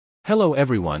Hello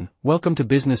everyone, welcome to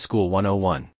Business School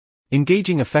 101.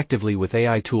 Engaging effectively with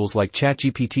AI tools like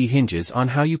ChatGPT hinges on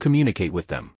how you communicate with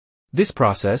them. This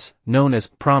process, known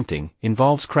as prompting,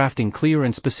 involves crafting clear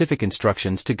and specific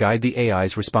instructions to guide the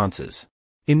AI's responses.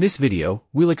 In this video,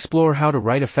 we'll explore how to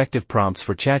write effective prompts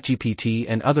for ChatGPT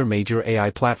and other major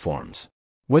AI platforms.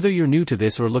 Whether you're new to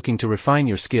this or looking to refine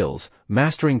your skills,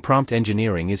 mastering prompt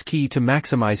engineering is key to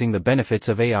maximizing the benefits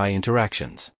of AI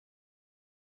interactions.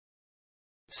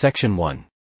 Section 1.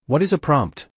 What is a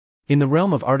prompt? In the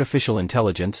realm of artificial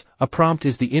intelligence, a prompt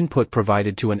is the input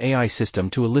provided to an AI system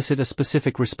to elicit a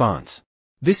specific response.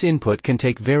 This input can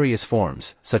take various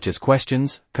forms, such as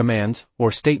questions, commands,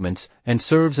 or statements, and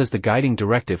serves as the guiding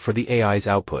directive for the AI's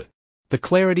output. The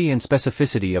clarity and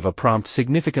specificity of a prompt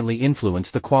significantly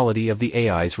influence the quality of the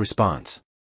AI's response.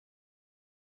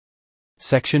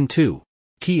 Section 2.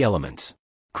 Key elements.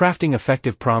 Crafting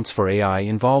effective prompts for AI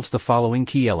involves the following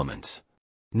key elements.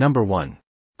 Number 1.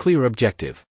 Clear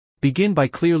objective. Begin by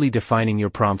clearly defining your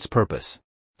prompt's purpose.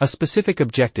 A specific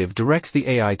objective directs the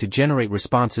AI to generate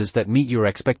responses that meet your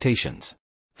expectations.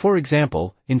 For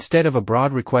example, instead of a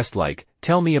broad request like,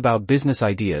 "Tell me about business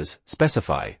ideas,"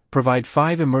 specify, "Provide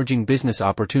 5 emerging business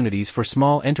opportunities for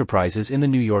small enterprises in the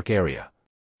New York area."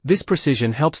 This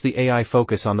precision helps the AI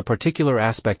focus on the particular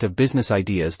aspect of business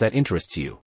ideas that interests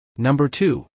you. Number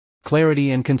 2.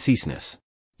 Clarity and conciseness.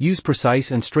 Use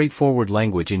precise and straightforward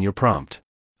language in your prompt.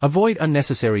 Avoid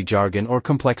unnecessary jargon or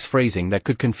complex phrasing that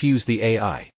could confuse the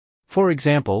AI. For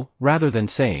example, rather than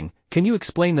saying, "Can you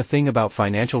explain the thing about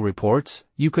financial reports?"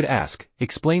 you could ask,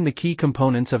 "Explain the key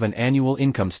components of an annual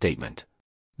income statement."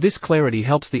 This clarity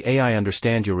helps the AI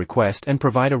understand your request and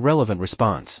provide a relevant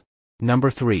response.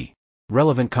 Number 3.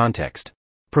 Relevant context.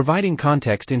 Providing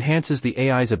context enhances the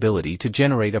AI's ability to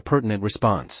generate a pertinent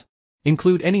response.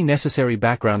 Include any necessary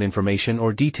background information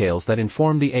or details that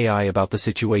inform the AI about the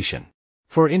situation.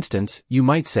 For instance, you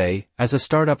might say, "As a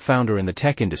startup founder in the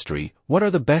tech industry, what are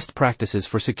the best practices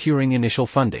for securing initial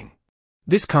funding?"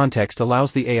 This context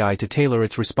allows the AI to tailor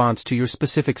its response to your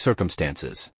specific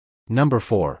circumstances. Number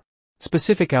 4.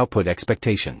 Specific output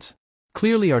expectations.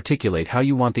 Clearly articulate how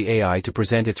you want the AI to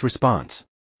present its response.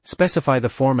 Specify the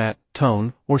format,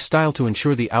 tone, or style to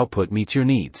ensure the output meets your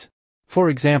needs. For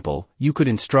example, you could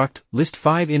instruct, "List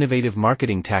 5 innovative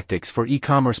marketing tactics for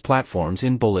e-commerce platforms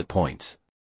in bullet points."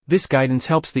 This guidance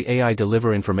helps the AI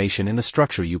deliver information in the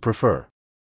structure you prefer.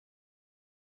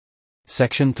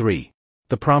 Section 3.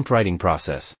 The prompt writing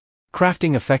process.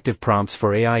 Crafting effective prompts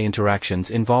for AI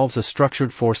interactions involves a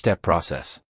structured 4-step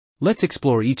process. Let's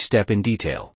explore each step in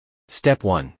detail. Step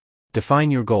 1.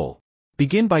 Define your goal.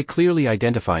 Begin by clearly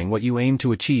identifying what you aim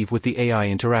to achieve with the AI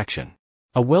interaction.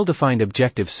 A well-defined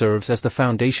objective serves as the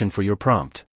foundation for your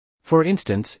prompt. For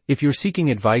instance, if you're seeking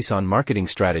advice on marketing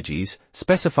strategies,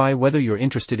 specify whether you're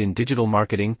interested in digital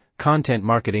marketing, content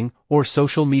marketing, or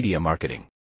social media marketing.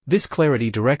 This clarity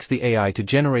directs the AI to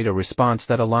generate a response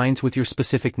that aligns with your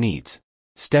specific needs.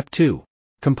 Step 2.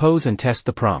 Compose and test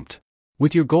the prompt.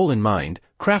 With your goal in mind,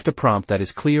 craft a prompt that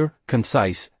is clear,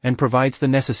 concise, and provides the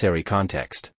necessary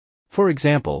context. For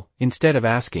example, instead of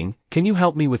asking, "Can you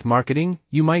help me with marketing?"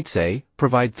 you might say,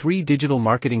 "Provide 3 digital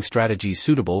marketing strategies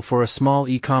suitable for a small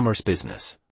e-commerce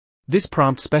business." This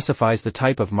prompt specifies the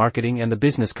type of marketing and the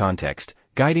business context,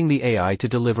 guiding the AI to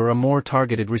deliver a more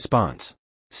targeted response.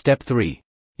 Step 3.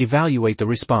 Evaluate the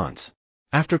response.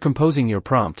 After composing your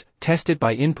prompt, test it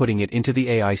by inputting it into the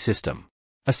AI system.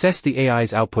 Assess the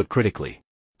AI's output critically.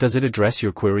 Does it address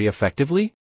your query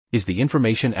effectively? Is the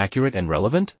information accurate and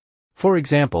relevant? For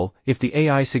example, if the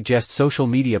AI suggests social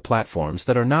media platforms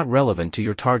that are not relevant to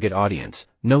your target audience,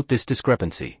 note this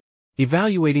discrepancy.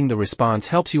 Evaluating the response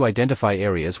helps you identify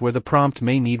areas where the prompt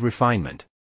may need refinement.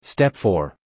 Step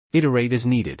 4. Iterate as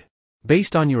needed.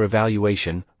 Based on your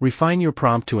evaluation, refine your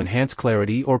prompt to enhance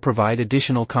clarity or provide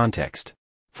additional context.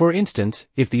 For instance,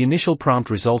 if the initial prompt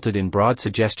resulted in broad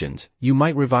suggestions, you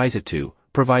might revise it to,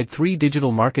 "Provide 3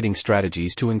 digital marketing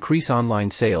strategies to increase online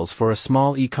sales for a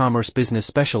small e-commerce business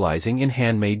specializing in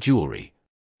handmade jewelry."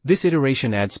 This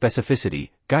iteration adds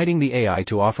specificity, guiding the AI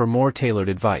to offer more tailored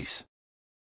advice.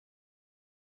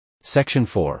 Section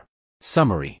 4.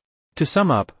 Summary. To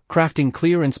sum up, crafting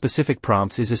clear and specific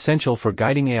prompts is essential for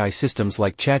guiding AI systems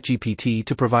like ChatGPT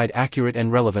to provide accurate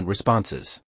and relevant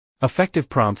responses. Effective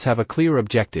prompts have a clear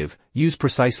objective, use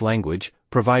precise language,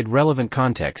 provide relevant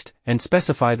context, and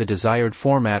specify the desired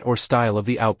format or style of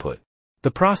the output. The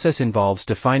process involves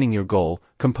defining your goal,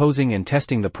 composing and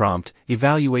testing the prompt,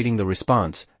 evaluating the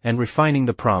response, and refining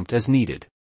the prompt as needed.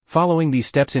 Following these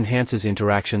steps enhances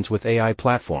interactions with AI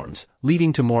platforms,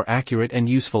 leading to more accurate and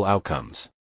useful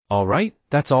outcomes. Alright,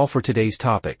 that's all for today's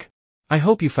topic. I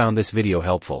hope you found this video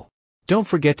helpful. Don't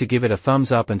forget to give it a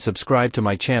thumbs up and subscribe to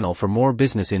my channel for more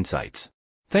business insights.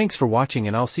 Thanks for watching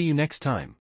and I'll see you next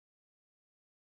time.